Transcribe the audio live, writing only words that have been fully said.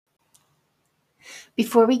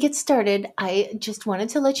Before we get started, I just wanted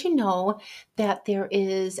to let you know that there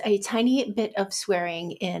is a tiny bit of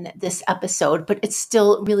swearing in this episode, but it's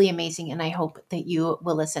still really amazing, and I hope that you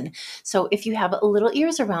will listen. So, if you have little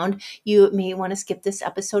ears around, you may want to skip this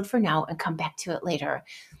episode for now and come back to it later.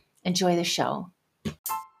 Enjoy the show.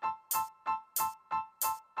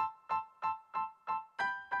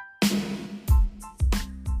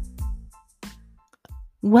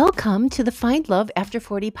 Welcome to the Find Love After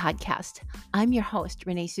 40 podcast. I'm your host,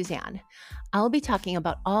 Renee Suzanne. I'll be talking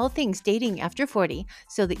about all things dating after 40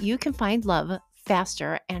 so that you can find love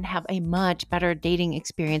faster and have a much better dating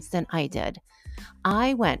experience than I did.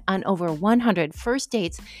 I went on over 100 first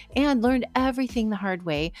dates and learned everything the hard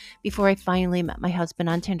way before I finally met my husband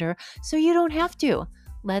on Tinder, so you don't have to.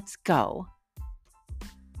 Let's go.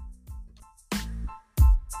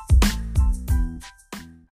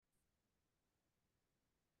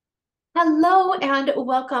 Hello and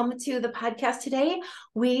welcome to the podcast today.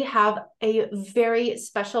 We have a very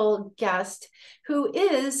special guest who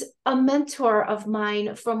is a mentor of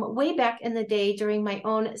mine from way back in the day during my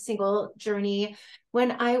own single journey.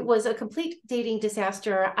 When I was a complete dating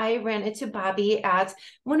disaster, I ran into Bobbi at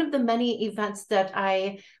one of the many events that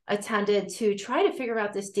I attended to try to figure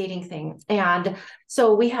out this dating thing. And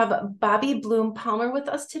so we have Bobbi Blum Palmer with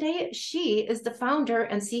us today. She is the founder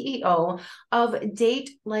and CEO of Date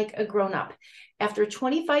Like a Grown Up. After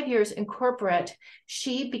 25 years in corporate,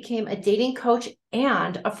 she became a dating coach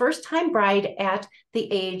and a first-time bride at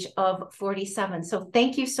the age of 47. So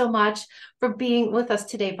thank you so much for being with us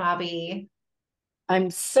today, Bobbi. I'm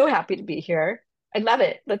so happy to be here. I love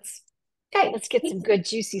it. Let's Okay, let's get some good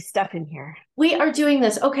juicy stuff in here. we are doing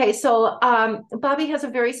this. Okay, so Bobbi has a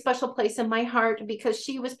very special place in my heart because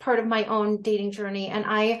she was part of my own dating journey, and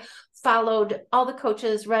I followed all the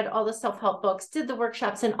coaches, read all the self-help books, did the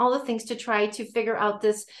workshops, and all the things to try to figure out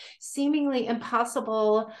this seemingly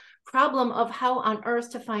impossible problem of how on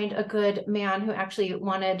earth to find a good man who actually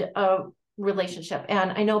wanted a relationship.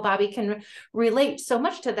 And I know Bobbi can relate so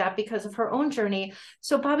much to that because of her own journey.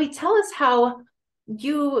 So Bobbi, tell us how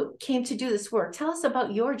you came to do this work. Tell us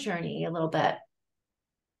about your journey a little bit.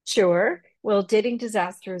 Sure. Well, dating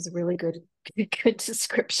disaster is a really good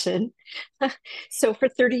description. So for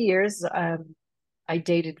 30 years, I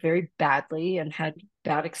dated very badly and had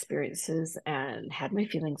bad experiences and had my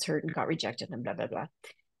feelings hurt and got rejected and blah blah blah.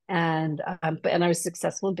 And I was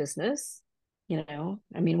successful in business.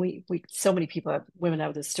 I mean, we so many people have women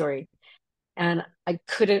have this story, and I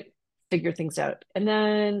couldn't figure things out. And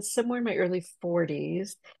then somewhere in my early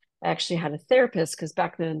 40s, I actually had a therapist because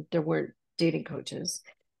back then there weren't dating coaches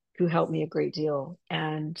who helped me a great deal.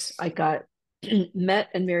 And I got met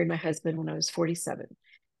and married my husband when I was 47.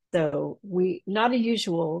 So we not a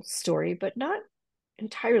usual story, but not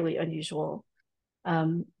entirely unusual.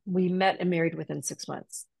 We met and married within 6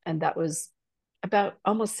 months, and that was about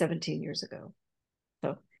almost 17 years ago.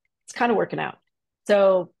 So it's kind of working out.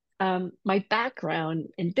 So my background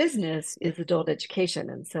in business is adult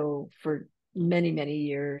education. And so for many, many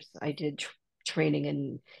years, I did training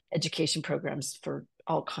and education programs for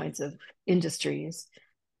all kinds of industries.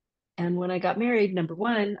 And when I got married, number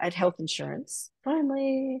one, I had health insurance,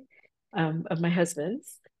 finally, of my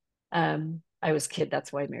husband's. I was a kid,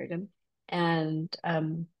 that's why I married him. And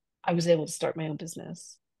I was able to start my own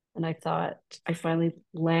business. And I thought I finally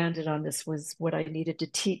landed on this was what I needed to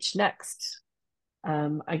teach next.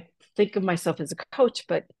 I think of myself as a coach,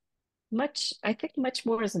 but I think much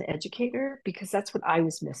more as an educator because that's what I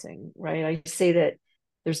was missing, right? I say that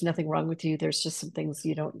there's nothing wrong with you. There's just some things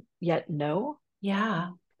you don't yet know. Yeah.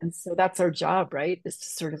 And so that's our job, right? Is to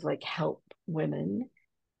sort of like help women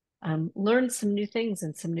learn some new things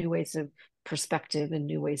and some new ways of perspective and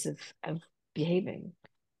new ways of behaving.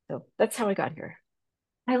 So that's how I got here.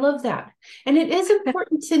 I love that. And it is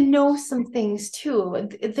important to know some things too.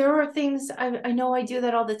 There are things I know I do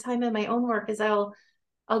that all the time in my own work is I'll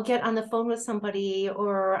get on the phone with somebody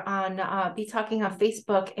or on be talking on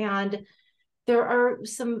Facebook, and there are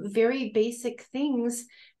some very basic things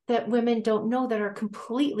that women don't know that are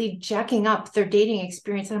completely jacking up their dating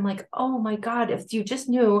experience. And I'm like, oh my God, if you just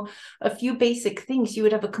knew a few basic things, you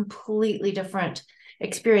would have a completely different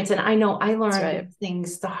experience. And I know I That's learned right. those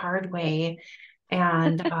things the hard way.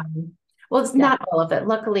 And well, it's Yeah. not all of it.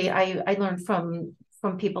 Luckily, I learned from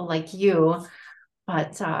people like you.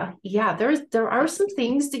 But yeah, there are some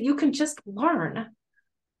things that you can just learn.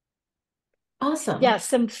 Yeah,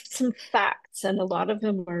 Awesome. some facts, and a lot of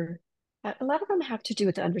them have to do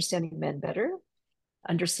with understanding men better,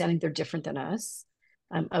 understanding they're different than us.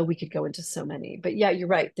 We could go into so many, but yeah, you're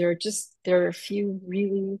right. There are a few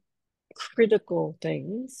really critical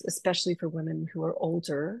things, especially for women who are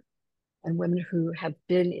older, and women who have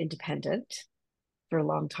been independent for a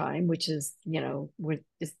long time, which is,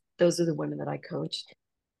 those are the women that I coach.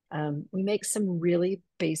 We make some really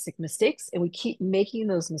basic mistakes and we keep making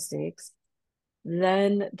those mistakes.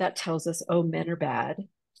 Then that tells us, oh, men are bad. No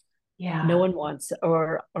Yeah. one wants,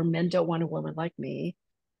 or men don't want a woman like me.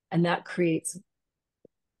 And that creates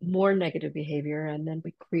more negative behavior. And then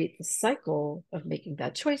we create the cycle of making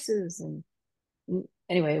bad choices. And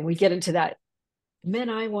anyway, we get into that. Men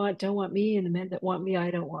I want don't want me, and the men that want me,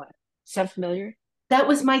 I don't want. Sound familiar? That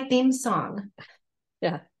was my theme song.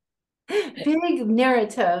 Yeah. Big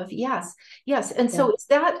narrative. Yes. Yes. And Yeah. so is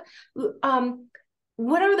that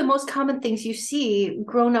what are the most common things you see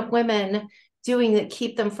grown-up women doing that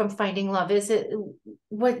keep them from finding love? Is it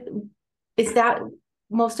what is that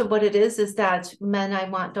most of what it is that men I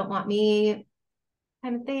want don't want me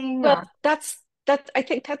kind of thing Well, or I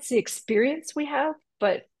think that's the experience we have,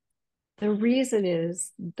 but the reason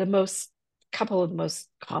is the most couple of the most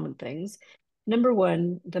common things. Number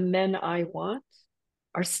one, the men I want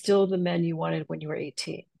are still the men you wanted when you were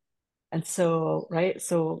 18. And so, right?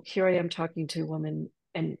 So here I am talking to a woman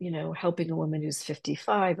and, helping a woman who's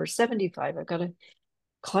 55 or 75. I've got a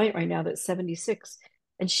client right now that's 76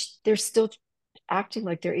 and they're still acting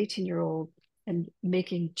like their 18-year-old and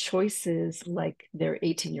making choices like their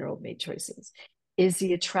 18-year-old made choices. Is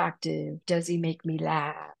he attractive? Does he make me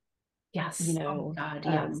laugh? you yes. Oh know God,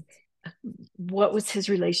 yes. um what was his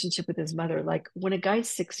relationship with his mother like? When a guy's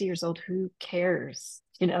 60 years old, who cares?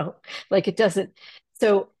 Like, it doesn't.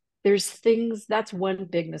 So there's things. That's one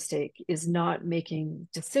big mistake, is not making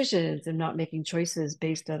decisions and not making choices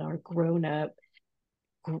based on our grown up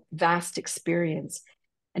vast experience,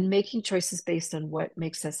 and making choices based on what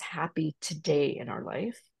makes us happy today in our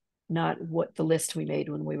life, not what the list we made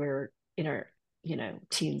when we were in our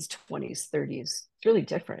teens, 20s, 30s. It's really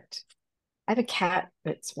different. I have a cat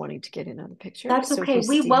that's wanting to get in on the picture. That's So if okay. you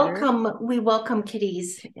see her, We welcome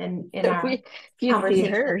kitties in so our if you see her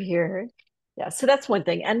conversation. here, yeah. So that's one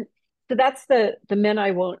thing, and so that's the men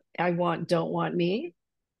I want don't want me,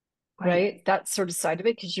 Right. right? That sort of side of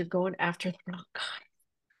it, because you're going after the wrong guy.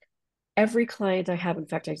 Every client I have, in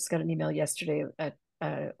fact, I just got an email yesterday,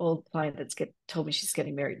 a old client told me she's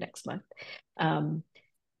getting married next month. Um,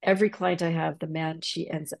 every client I have, the man she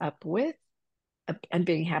ends up with and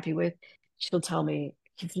being happy with, she'll tell me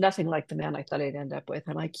he's nothing like the man I thought I'd end up with.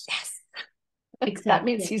 I'm like, yes, that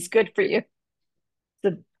means Exactly. he's good for you.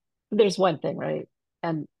 So there's one thing, right?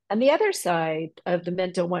 And the other side of the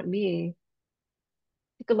men don't want me,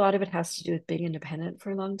 I think a lot of it has to do with being independent for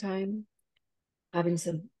a long time, having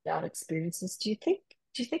some bad experiences. Do you think,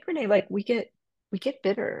 Renee, like we get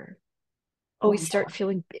bitter. We Oh start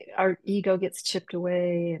feeling our ego gets chipped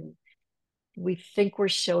away, and we think we're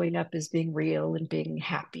showing up as being real and being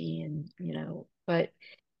happy, and but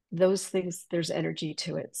those things, there's energy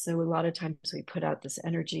to it. So a lot of times we put out this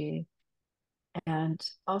energy, and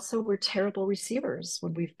also we're terrible receivers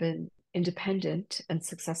when we've been independent and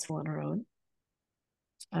successful on our own.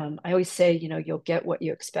 I always say, you'll get what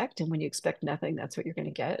you expect, and when you expect nothing, that's what you're going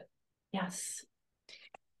to get. yes.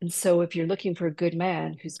 And so if you're looking for a good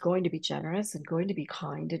man who's going to be generous and going to be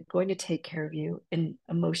kind and going to take care of you in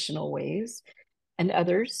emotional ways and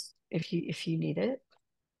others, if you need it,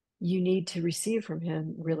 you need to receive from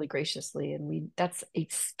him really graciously. And that's a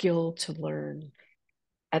skill to learn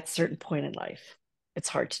at a certain point in life. It's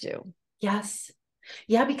hard to do. Yes.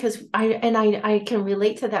 Yeah, because I can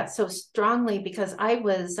relate to that so strongly because I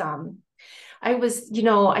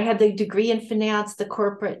had the degree in finance, the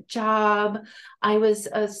corporate job. I was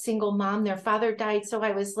a single mom. Their father died. So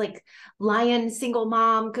I was like lion single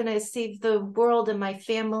mom, gonna save the world and my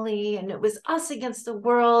family. And it was us against the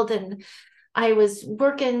world. And I was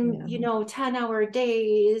working, Yeah. 10-hour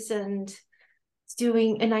days and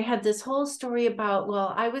I had this whole story about,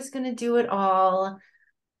 well, I was gonna do it all.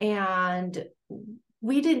 And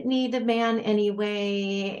we didn't need a man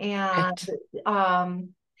anyway. Right. Um,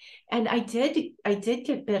 and I did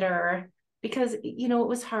get bitter because it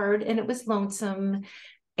was hard and it was lonesome.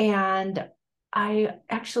 And I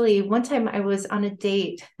actually one time I was on a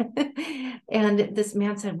date and this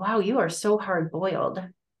man said, "Wow, you are so hard boiled."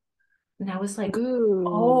 And I was like, Ooh.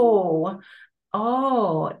 "Oh,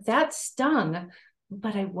 oh, that stung."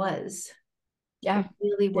 But I was. Yeah. It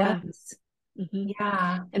really Yeah. was. Hmm.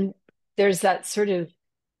 Yeah. And there's that sort of,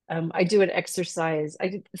 I do an exercise.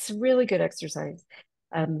 It's a really good exercise.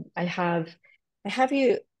 I have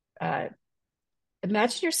you uh,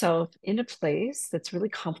 imagine yourself in a place that's really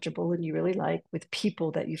comfortable and you really like, with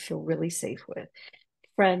people that you feel really safe with,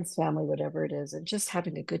 friends, family, whatever it is, and just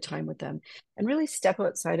having a good time with them, and really step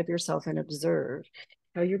outside of yourself and observe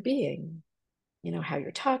how you're being. how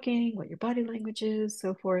you're talking, what your body language is,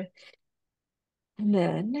 so forth. And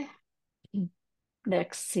then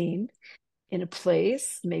next scene, in a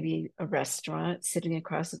place, maybe a restaurant, sitting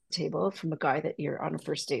across the table from a guy that you're on a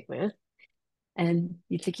first date with, and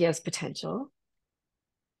you think he has potential,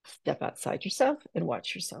 step outside yourself and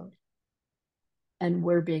watch yourself. And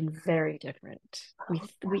we're being very different.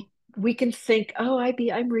 We can think, oh,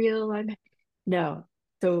 I'm real. I'm no.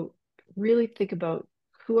 So really think about,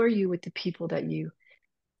 who are you with the people that you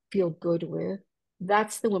feel good with.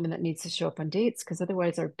 That's the woman that needs to show up on dates, because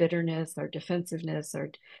otherwise our bitterness, our defensiveness, our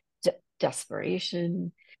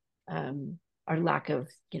desperation, our lack of,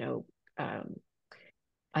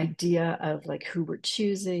 idea of like who we're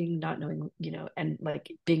choosing, not knowing, and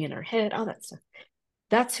like being in our head, all that stuff.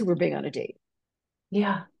 That's who we're being on a date.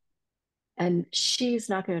 Yeah. And she's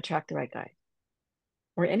not going to attract the right guy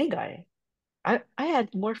or any guy. I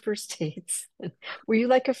had more first dates. Were you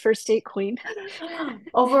like a first date queen?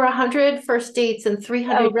 Over 100 first dates and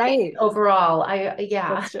 300 Oh, dates right. overall.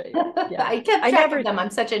 Yeah. That's right. Yeah. I kept I track of never, them.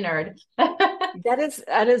 I'm such a nerd.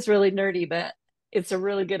 that is really nerdy, but it's a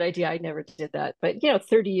really good idea. I never did that. But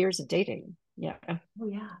 30 years of dating. Yeah. Oh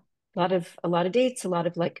yeah. A lot of dates, a lot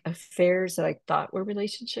of like affairs that I thought were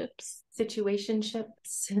relationships.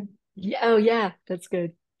 Situationships. Yeah. Oh yeah, that's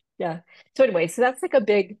good. Yeah. So anyway, so that's like a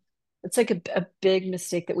big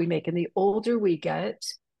mistake that we make. And the older we get,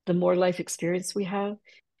 the more life experience we have.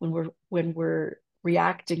 When we're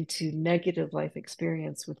reacting to negative life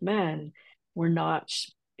experience with men, we're not,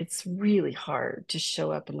 it's really hard to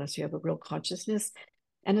show up unless you have a real consciousness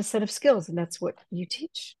and a set of skills. And that's what you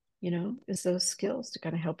teach, is those skills to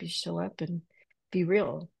kind of help you show up and be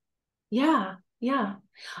real. Yeah. Yeah.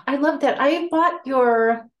 I love that. I bought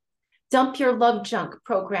your Dump Your Love Junk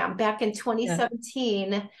program back in Yeah.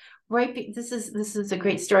 2017. Right. This is a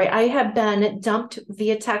great story. I had been dumped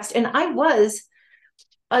via text, and I was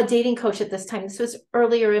a dating coach at this time. This was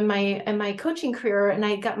earlier in my coaching career, and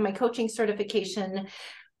I got my coaching certification,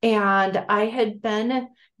 and I had been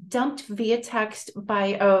dumped via text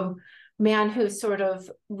by a man who sort of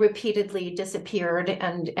repeatedly disappeared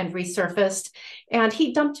and resurfaced. And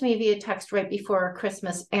he dumped me via text right before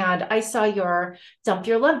Christmas. And I saw your Dump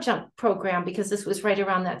Your Love Junk program because this was right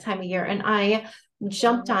around that time of year. And I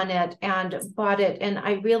jumped on it and bought it. And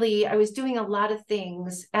I was doing a lot of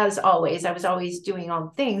things, as always. I was always doing all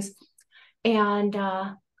the things. And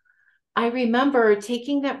I remember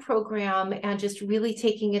taking that program and just really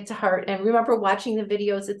taking it to heart, and remember watching the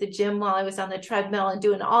videos at the gym while I was on the treadmill and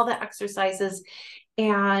doing all the exercises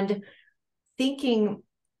and thinking,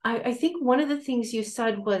 I think one of the things you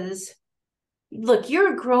said was, look,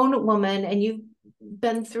 you're a grown woman and you've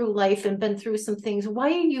been through life and been through some things. Why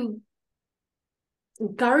are you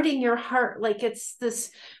guarding your heart like it's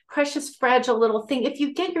this precious, fragile little thing? If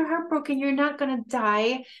you get your heart broken, you're not going to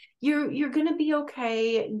die. You're going to be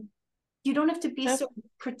okay. You don't have to be so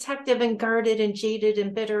protective and guarded and jaded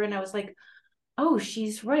and bitter. And I was like, oh,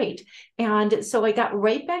 she's right. And so I got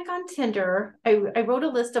right back on Tinder. I wrote a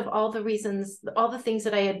list of all the reasons, all the things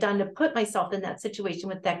that I had done to put myself in that situation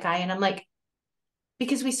with that guy. And I'm like,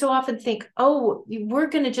 because we so often think, oh, we're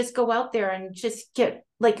going to just go out there and just get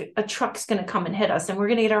like a truck's going to come and hit us and we're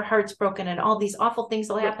going to get our hearts broken and all these awful things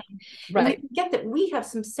will happen. And we Right. forget that we have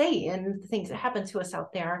some say in the things that happen to us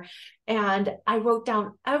out there. And I wrote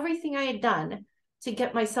down everything I had done to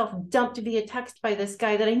get myself dumped via text by this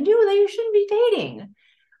guy that I knew that you shouldn't be dating.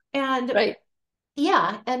 And Right.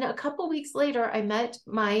 yeah, and a couple weeks later, I met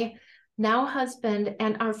my now husband,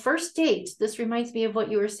 and our first date, this reminds me of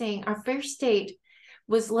what you were saying, our first date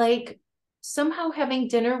was like somehow having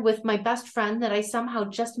dinner with my best friend that I somehow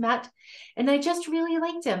just met. And I just really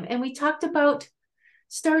liked him. And we talked about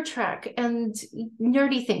Star Trek and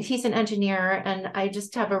nerdy things. He's an engineer, and I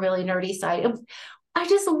just have a really nerdy side. I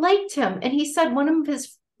just liked him. And he said one of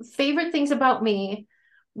his favorite things about me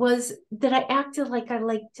was that I acted like I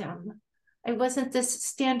liked him. I wasn't this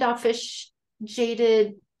standoffish,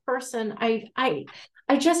 jaded person. I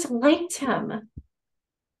just liked him.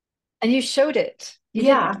 And you showed it. You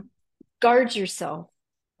Yeah, didn't guard yourself.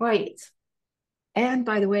 right. And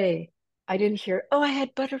by the way, I didn't hear, oh, I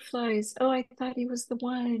had butterflies. Oh, I thought he was the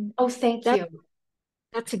one. Oh, thank That you.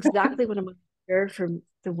 that's exactly what I'm looking for from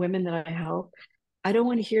the women that I help. I don't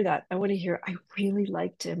want to hear that. I want to hear, I really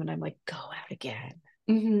liked him. And I'm like, go out again.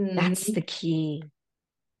 That's Mm-hmm. the key.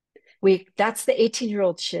 That's the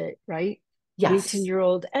 18-year-old shit, right? The Yes.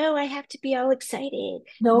 18-year-old, oh, I have to be all excited.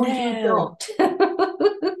 No, you No.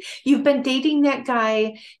 don't. You've been dating that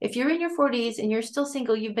guy. If you're in your 40s and you're still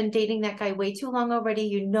single, you've been dating that guy way too long already.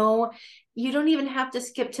 You know, you don't even have to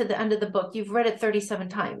skip to the end of the book. You've read it 37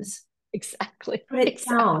 times. Exactly. Put it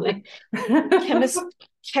Exactly. down. Chemist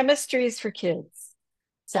chemistry is for kids.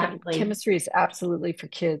 Exactly. Chemistry is absolutely for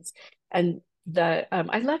kids. And the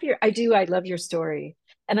I love your story.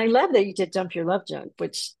 And I love that you did dump your love junk,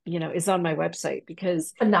 which, is on my website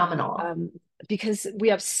Phenomenal. um, because we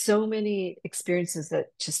have so many experiences that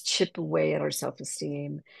just chip away at our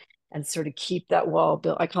self-esteem and sort of keep that wall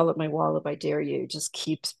built. I call it my wall of I dare you, just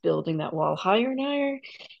keeps building that wall higher and higher.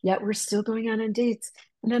 Yet we're still going on dates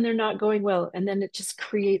and then they're not going well. And then it just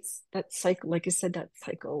creates that cycle, like I said, that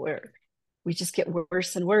cycle where we just get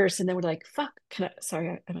worse and worse. And then we're like, fuck,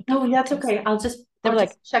 sorry, I'm a No, that's podcast. okay. And I'll we're like,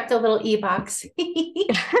 just check the little e-box.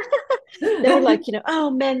 then we're like,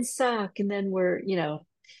 oh, men suck. And then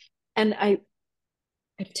and I'm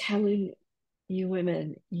telling you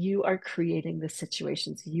women, you are creating the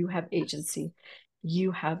situations. You have agency.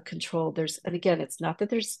 You have control. And again, it's not that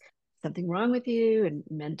there's something wrong with you and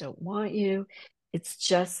men don't want you. It's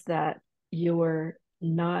just that you're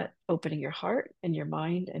not opening your heart and your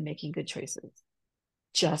mind and making good choices.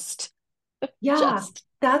 Just, Yeah, just.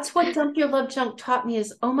 that's what Dump Your Love Junk taught me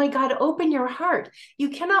is, oh my God, open your heart. You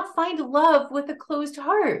cannot find love with a closed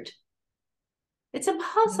heart. It's No.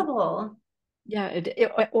 impossible. Yeah.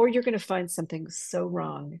 Or you're going to find something so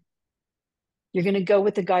wrong. You're going to go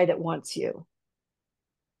with the guy that wants you.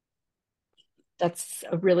 That's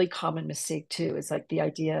a really common mistake too, is like the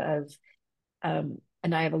idea of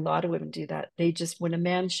and I have a lot of women do that. They just, when a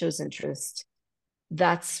man shows interest,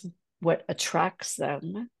 that's what attracts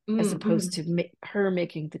them, as opposed Mm-mm. to her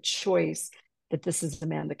making the choice that this is the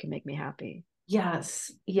man that can make me happy.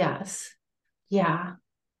 Yes, yes. Yeah.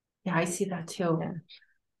 Yeah, I see that too. Yeah.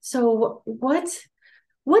 So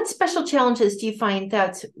what special challenges do you find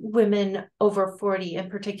that women over 40 in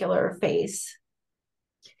particular face?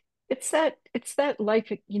 It's that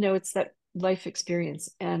life, it's that life experience.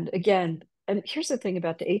 And again, and here's the thing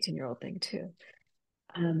about the 18-year-old thing too.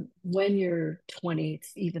 When you're 20,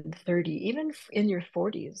 even 30, even in your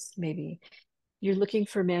 40s, maybe you're looking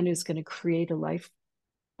for a man who's going to create a life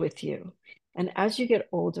with you. And as you get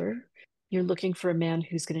older, you're looking for a man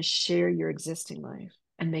who's going to share your existing life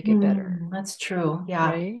and make it better, That's true. Yeah.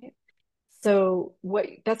 right? So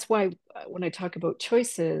that's why when I talk about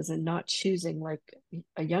choices and not choosing like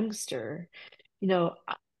a youngster, you know,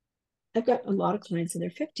 I've got a lot of clients in their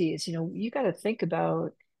 50s, you got to think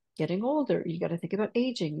about getting older. You got to think about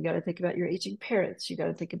aging. You got to think about your aging parents. You got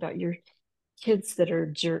to think about your kids that are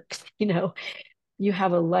jerks, you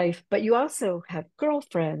have a life, but you also have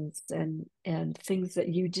girlfriends and things that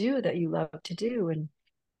you do that you love to do. And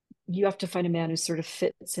you have to find a man who sort of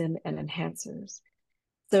fits in and enhances.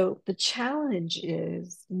 So the challenge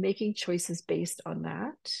is making choices based on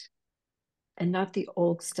that and not the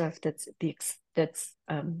old stuff that's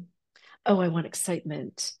oh, I want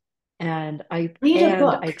excitement and I Read a and I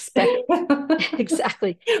book. expect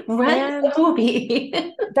exactly. Rent And a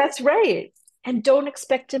movie. that's right. And don't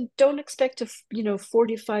expect a,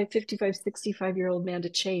 45, 55, 65-year-old man to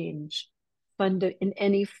change in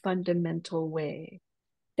any fundamental way.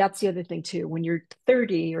 That's the other thing too. When you're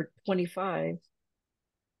 30 or 25,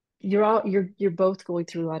 you're both going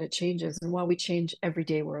through a lot of changes. And while we change every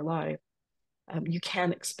day we're alive, you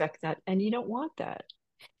can't expect that. And you don't want that.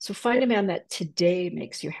 So find a man that today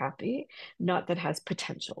makes you happy, not that has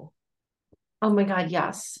potential. Oh my God,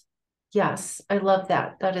 yes. Yes, I love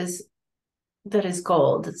that. That is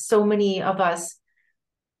gold. So many of us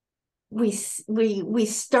we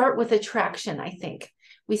start with attraction, I think.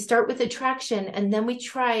 We start with attraction and then we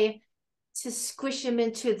try to squish him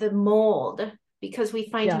into the mold because we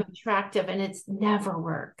find him Yeah. attractive and it's never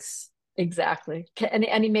works. Exactly. And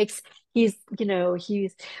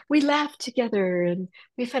he's we laugh together and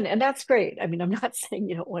we fun and that's great. I mean, I'm not saying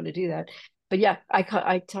you don't want to do that, but yeah,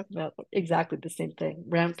 I talk about exactly the same thing.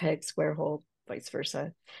 Round peg, square hole, vice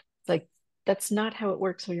versa. It's like that's not how it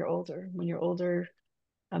works when you're older. When you're older,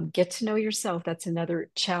 get to know yourself. That's another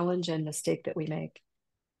challenge and mistake that we make.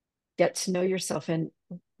 Get to know yourself. And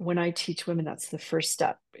when I teach women, that's the first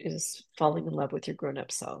step is falling in love with your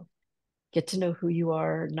grown-up self. Get to know who you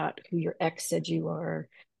are, not who your ex said you are,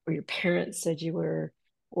 or your parents said you were,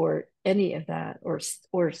 or any of that, or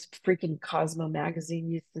freaking Cosmo magazine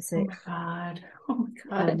used to Oh say. my God. Oh my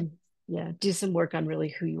God. Um, yeah, do some work on really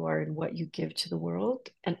who you are and what you give to the world.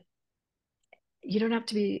 And you don't have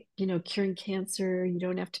to be, curing cancer. You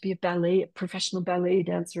don't have to be a professional ballet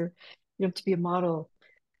dancer. You don't have to be a model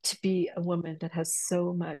to be a woman that has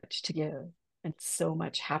so much to give and so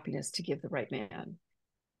much happiness to give the right man.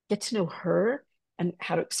 Get to know her and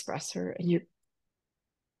how to express her, and you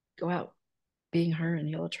go out being her, and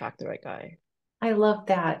you'll attract the right guy. I love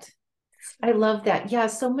that. I love that. Yeah,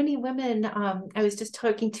 so many women, I was just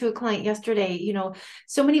talking to a client yesterday,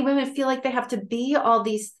 so many women feel like they have to be all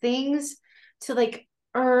these things to like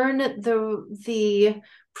earn the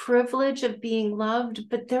privilege of being loved,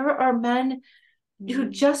 but there are men who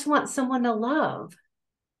Mm, just want someone to love.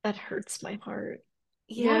 that hurts my heart.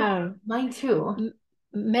 Yeah, Yeah. mine too. M-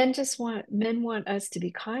 men want us to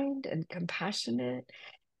be kind and compassionate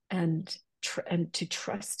and and to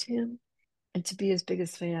trust him and to be his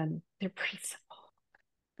biggest fan. They're pretty simple.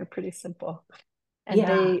 They're pretty simple. And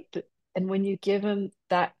Yeah. and when you give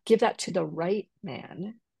that to the right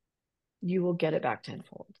man, you will get it back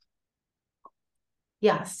tenfold.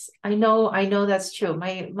 Yes, I know that's true.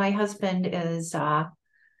 My husband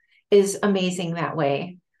is amazing that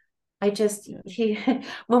way. I just Yeah. he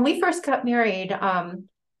when we first got married, I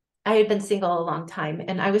had been single a long time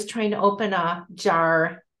and I was trying to open a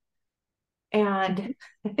jar and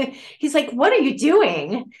Mhm. he's like, "What are you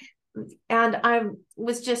doing?" And I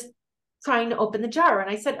was just trying to open the jar and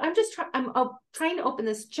I said, I'm trying to open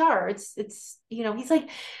this jar. He's like,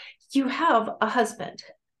 "You have a husband."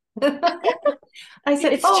 I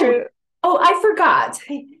said, It's "Oh, true. oh, I forgot.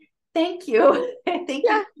 Thank you. Thank you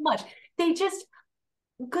Yeah. so much." They just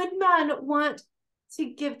good men want to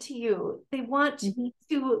give to you. They want Mhm.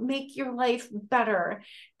 to make your life better.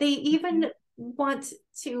 They even Mhm. want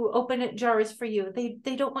to open jars for you.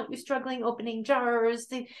 They don't want you struggling opening jars.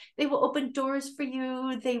 They will open doors for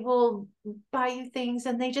you. They will buy you things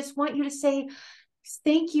and they just want you to say,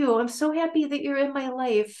 "Thank you. I'm so happy that you're in my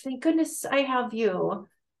life. Thank goodness I have you."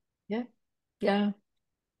 Yeah. Yeah.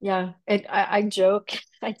 Yeah. And I joke,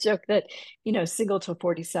 I joke that, single till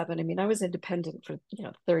 47. I mean, I was independent for,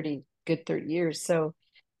 30 years. So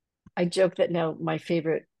I joke that now my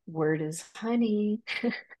favorite word is honey.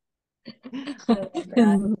 I love that.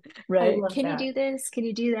 I Right. love Can you that. do this? Can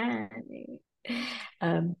you do that?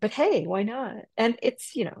 But hey, why not? And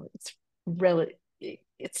it's really,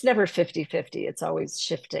 it's never 50-50. It's always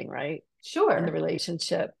shifting, right? In the Sure.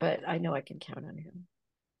 relationship, but I know I can count on him.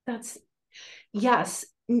 That's yes.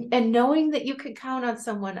 And knowing that you could count on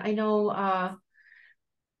someone. I know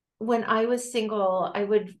when I was single, I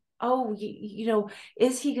would, oh,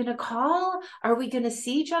 is he going to call? Are we going to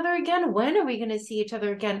see each other again? When are we going to see each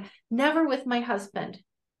other again? Never with my husband.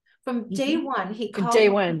 From day Mhm. one, he From called day me.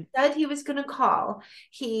 He one. said he was going to call.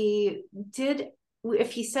 He did.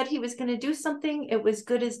 If he said he was going to do something, it was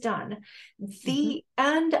good as done. Mhm. The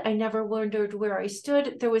end, I never wondered where I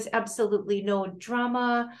stood. There was absolutely no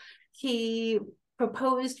drama. He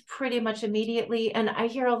proposed pretty much immediately. And I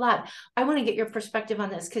hear a lot. I want to get your perspective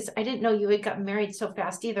on this because I didn't know you had gotten married so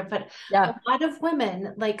fast either. But a Yeah. lot of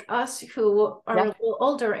women like us who are a Yeah. little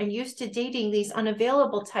older and used to dating these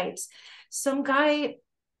unavailable types, some guy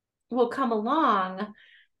will come along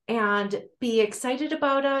and be excited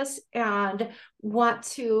about us and want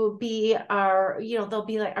to be they'll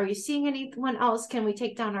be like, "Are you seeing anyone else? Can we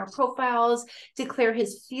take down our profiles?" Declare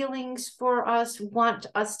his feelings for us, want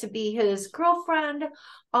us to be his girlfriend,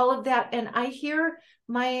 all of that. And I hear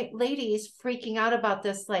my ladies freaking out about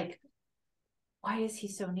this, like, why is he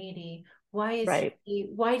so needy? Right.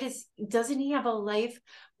 Why doesn't he have a life?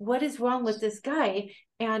 What is wrong with this guy?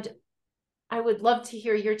 And I would love to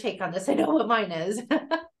hear your take on this. I know what mine is.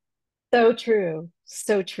 So true.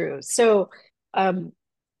 So true. So, um,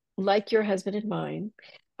 like your husband and mine,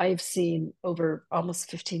 I've seen over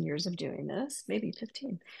almost 15 years of doing this, maybe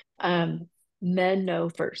 15. Um, Men know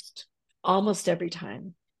first, almost every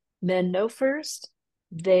time. Men know first.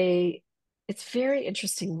 They, it's very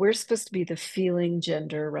interesting. We're supposed to be the feeling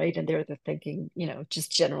gender, right? And they're the thinking,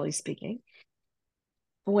 just generally speaking.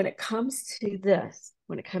 But when it comes to this,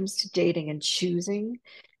 when it comes to dating and choosing,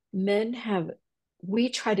 men have, we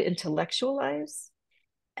try to intellectualize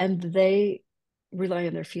and they rely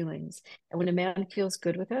on their feelings. And when a man feels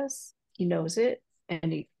good with us, he knows it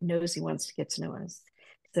and he knows he wants to get to know us.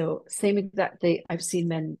 So, same exact thing. I've seen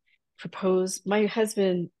men propose. My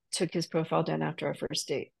husband took his profile down after our first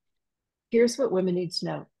date. Here's what women need to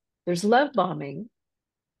know: there's love bombing,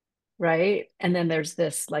 right? And then there's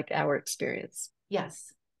this, like our experience.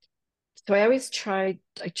 Yes, So I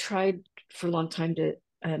tried for a long time to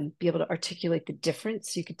be able to articulate the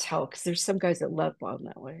difference. So you could tell, because there's some guys that love bomb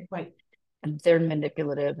that way right. and they're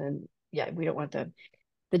manipulative. And yeah, we don't want them.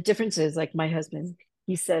 The difference is, like my husband,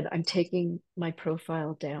 he said, I'm taking my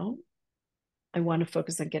profile down. I want to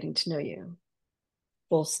focus on getting to know you.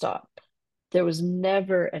 Full stop. There was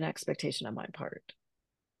never an expectation on my part.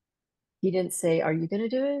 He didn't say, are you going to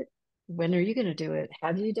do it? When are you going to do it?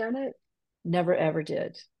 Have you done it? Never ever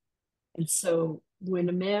did. And so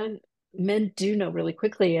when men do know really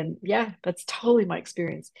quickly, and yeah, that's totally my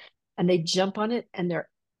experience. And they jump on it and they're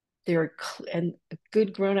and a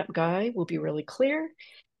good grown-up guy will be really clear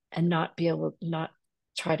and not be able not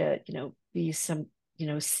try to, be some,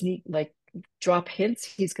 sneak, like drop hints.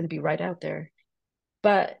 He's going to be right out there.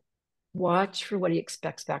 But watch for what he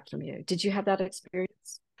expects back from you. Did you have that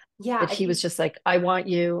experience? Yeah, That I he was think just like, I want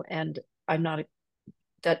you, and I'm not,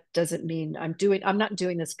 that doesn't mean I'm not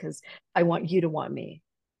doing this because I want you to want me.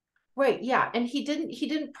 right. Yeah. And he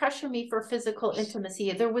didn't pressure me for physical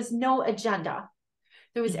intimacy. There was no agenda.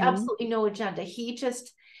 There was Hmm. absolutely no agenda. He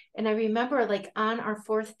just, and I remember like on our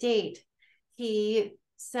fourth date, he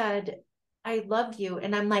said, I love you.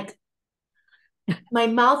 And I'm like, my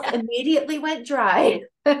mouth Yeah. immediately went dry.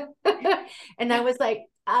 And I was like,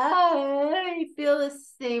 I feel the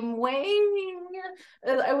same way.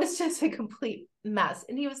 I was just a complete mess.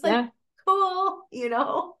 And he was like, Yeah. cool, you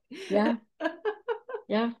know? Yeah.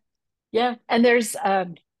 Yeah. Yeah. And I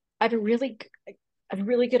have a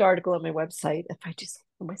really good article on my website, if I just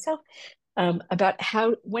for myself, about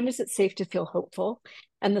when is it safe to feel hopeful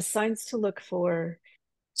and the signs to look for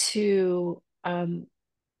to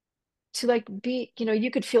like be,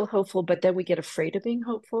 you could feel hopeful, but then we get afraid of being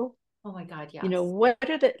hopeful. Oh my God, yes. What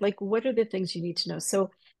are the things you need to know?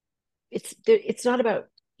 So it's not about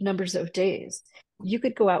numbers of days. You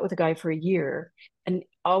could go out with a guy for a year and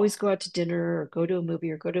always go out to dinner or go to a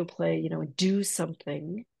movie or go to a play, and do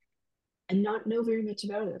something and not know very much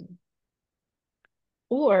about him.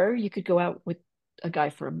 Or you could go out with a guy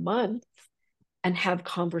for a month and have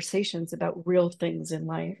conversations about real things in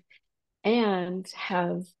life and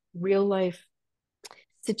have real life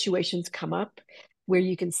situations come up where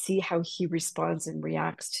you can see how he responds and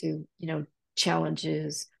reacts to,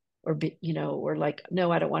 challenges or or like,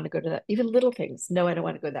 no, I don't want to go to that. Even little things. No, I don't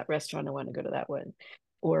want to go to that restaurant. I want to go to that one.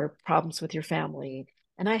 Or problems with your family.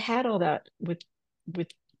 And I had all that with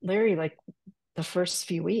Larry, like the first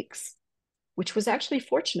few weeks, which was actually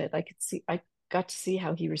fortunate. I got to see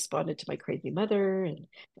how he responded to my crazy mother, and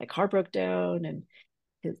my car broke down, and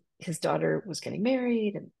his daughter was getting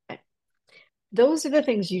married. And those are the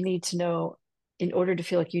things you need to know in order to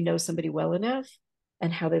feel like you know somebody well enough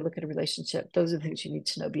and how they look at a relationship. Those are the things you need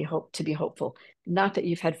to know, to be hopeful. Not that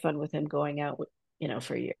you've had fun with him going out with,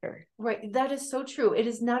 for a year. Right. That is so true. It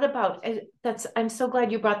is not about I'm so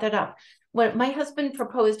glad you brought that up. When my husband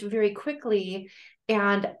proposed very quickly,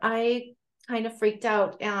 and I kind of freaked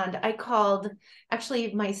out, and I called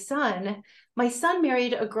actually my son. My son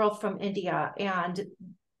married a girl from India, and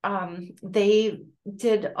they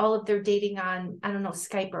did all of their dating on, I don't know,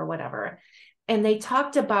 Skype or whatever. And they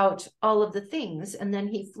talked about all of the things. And then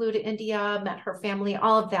he flew to India, met her family,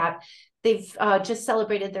 all of that. They've just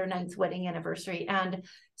celebrated their ninth wedding anniversary. And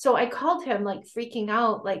so I called him like freaking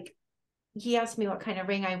out. Like he asked me what kind of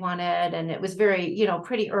ring I wanted. And it was very,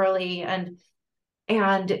 pretty early. And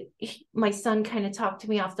my son kind of talked to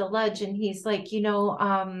me off the ledge, and he's like,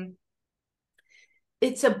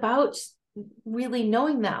 it's about really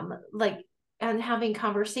knowing them, like, and having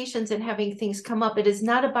conversations and having things come up. It is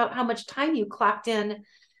not about how much time you clocked in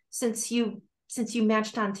since you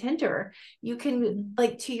matched on Tinder. You can,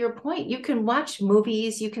 like, to your point, you can watch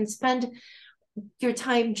movies, you can spend your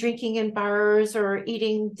time drinking in bars or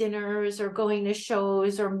eating dinners or going to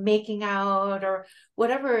shows or making out or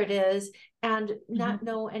whatever it is, and not Mm-hmm.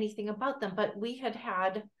 know anything about them. But we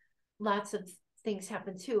had lots of things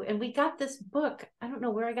happen too. And we got this book. I don't know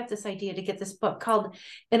where I got this idea to get this book called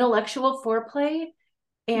Intellectual Foreplay.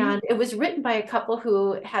 Mm-hmm. And it was written by a couple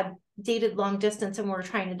who had dated long distance and were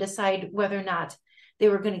trying to decide whether or not they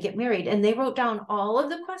were going to get married. And they wrote down all of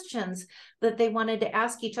the questions that they wanted to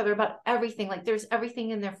ask each other about everything. Like there's everything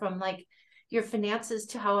in there, from like your finances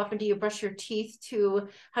to how often do you brush your teeth to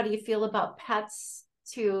how do you feel about pets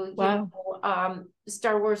to, Wow.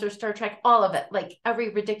 Star Wars or Star Trek, all of it, like every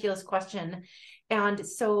ridiculous question. And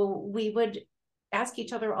so we would ask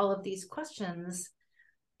each other all of these questions,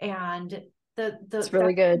 and It's that's really what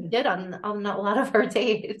we good. did on a lot of our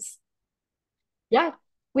dates. Yeah.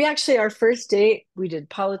 Our first date, we did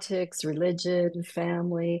politics, religion,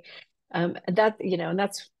 family. And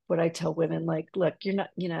that's what I tell women, like, look, you're not,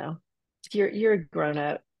 you're a grown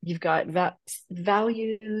up. You've got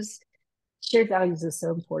values. Shared values is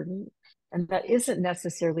so important. And that isn't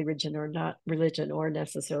necessarily religion or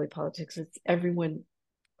necessarily politics. It's everyone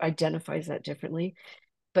identifies that differently.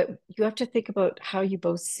 But you have to think about how you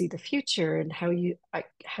both see the future and how you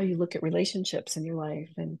look at relationships in your life.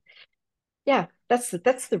 And yeah, that's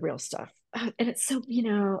the real stuff. And it's so,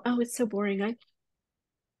 oh, it's so boring.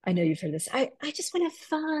 I know you've heard this. I just want to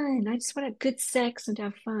have fun. I just want to have good sex and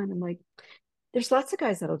have fun. I'm like, there's lots of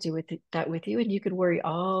guys that'll do that with you, and you can worry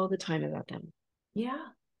all the time about them. Yeah.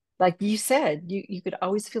 like you said, you could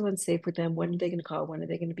always feel unsafe with them. When are they going to call? When are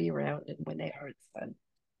they going to be around? And when they are, it's fun.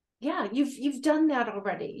 Yeah, you've done that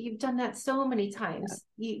already. You've done that so many Yeah. times.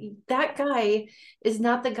 That guy is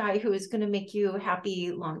not the guy who is going to make you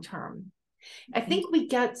happy long term. I Mhm. think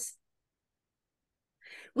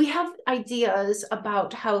we have ideas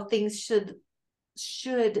about how things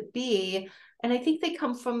should be, and I think they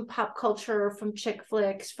come from pop culture, from chick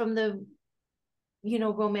flicks, from the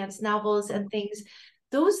romance novels and things.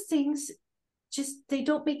 Those things just they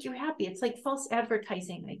don't make you happy. It's like false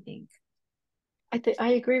advertising, I think. I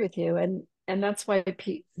agree with you, and that's why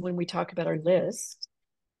when we talk about our list,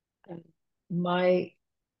 um, my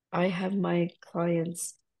I have my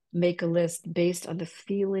clients make a list based on the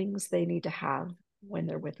feelings they need to have when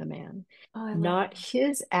they're with a man, Oh, I love not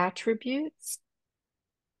his attributes,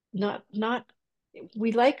 not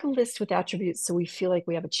we like a list with attributes so we feel like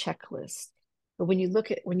we have a checklist. But when you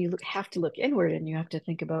have to look inward and you have to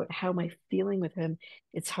think about how am I feeling with him,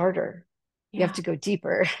 it's harder. You have yeah, to go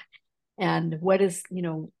deeper. And what is,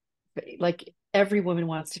 like every woman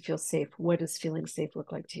wants to feel safe. What does feeling safe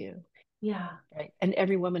look like to you? yeah. Right. And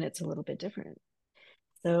every woman, it's a little bit different.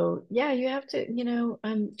 So yeah, you have to,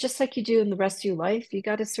 just like you do in the rest of your life, you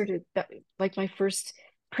got to sort of, like my first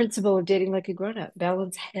principle of dating like a grown up,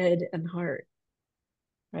 balance head and heart,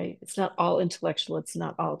 right? It's not all intellectual. It's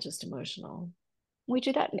not all just emotional. We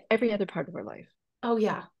do that in every other part of our life. Oh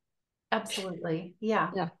yeah, absolutely.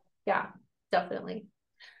 Yeah, Yeah. yeah, definitely.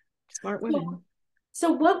 Smart So, women.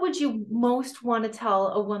 so what would you most want to tell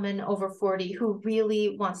a woman over 40 who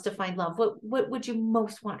really wants to find love? What would you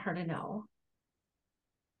most want her to know?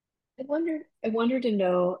 I wonder to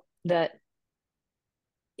know that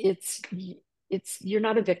it's, you're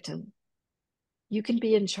not a victim. You can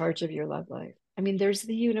be in charge of your love life. I mean, there's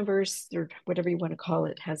the universe or whatever you want to call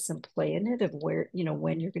it has some play in it of where,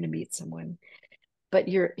 when you're going to meet someone, but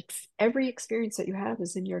every experience that you have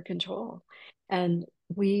is in your control. And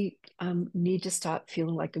we need to stop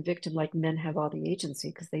feeling like a victim, like men have all the agency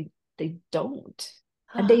because they don't,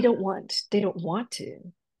 and they don't want to.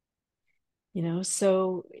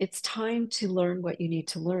 So it's time to learn what you need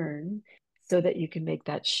to learn so that you can make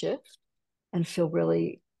that shift and feel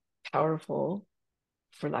really powerful,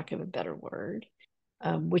 for lack of a better word,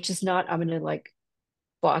 which is not I'm going to like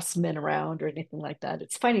boss men around or anything like that.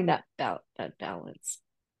 It's finding that balance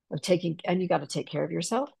of taking, and you got to take care of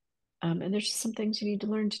yourself. And there's just some things you need to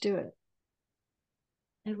learn to do it.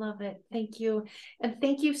 I love it. Thank you. And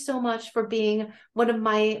thank you so much for being one of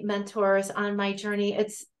my mentors on my journey.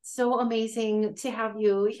 It's so amazing to have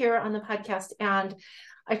you here on the podcast. And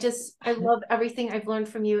I love everything I've learned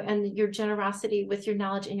from you and your generosity with your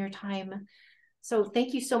knowledge and your time. So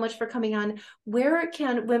thank you so much for coming on. Where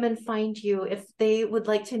can women find you if they would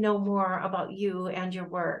like to know more about you and your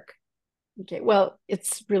work? Okay, well,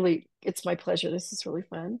 it's my pleasure. This is really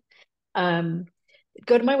fun. Um,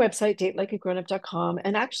 Go to my website, datelikeagrownup.com,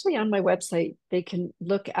 and actually on my website they can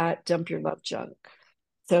look at Dump Your Love Junk.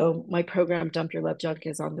 So my program, Dump Your Love Junk,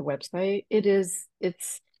 is on the website.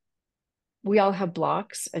 It's we all have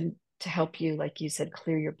blocks, and to help you, like you said,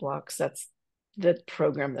 clear your blocks, that's the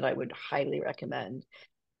program that I would highly recommend.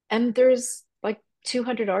 And there's like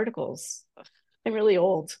 200 articles. I'm really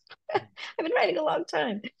old. I've been writing a long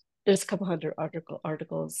time. There's a couple hundred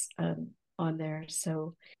articles on there.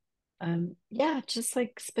 So yeah, just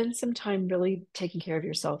like spend some time really taking care of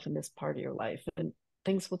yourself in this part of your life, and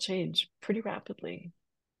things will change pretty rapidly.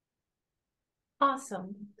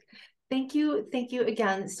 Awesome. Thank you. Thank you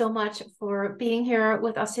again so much for being here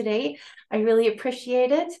with us today. I really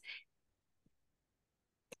appreciate it.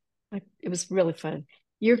 It was really fun.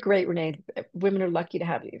 You're great, Renee. Women are lucky to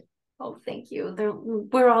have you. Oh, thank you.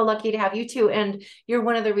 We're all lucky to have you too. And you're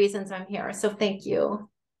one of the reasons I'm here. So thank you.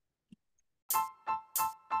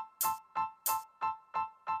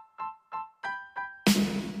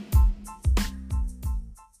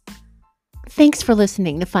 Thanks for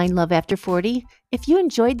listening to Find Love After 40. If you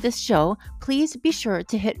enjoyed this show, please be sure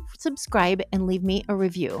to hit subscribe and leave me a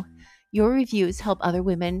review. Your reviews help other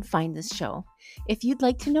women find this show. If you'd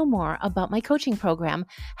like to know more about my coaching program,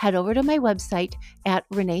 head over to my website at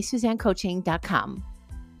reneesuzannecoaching.com.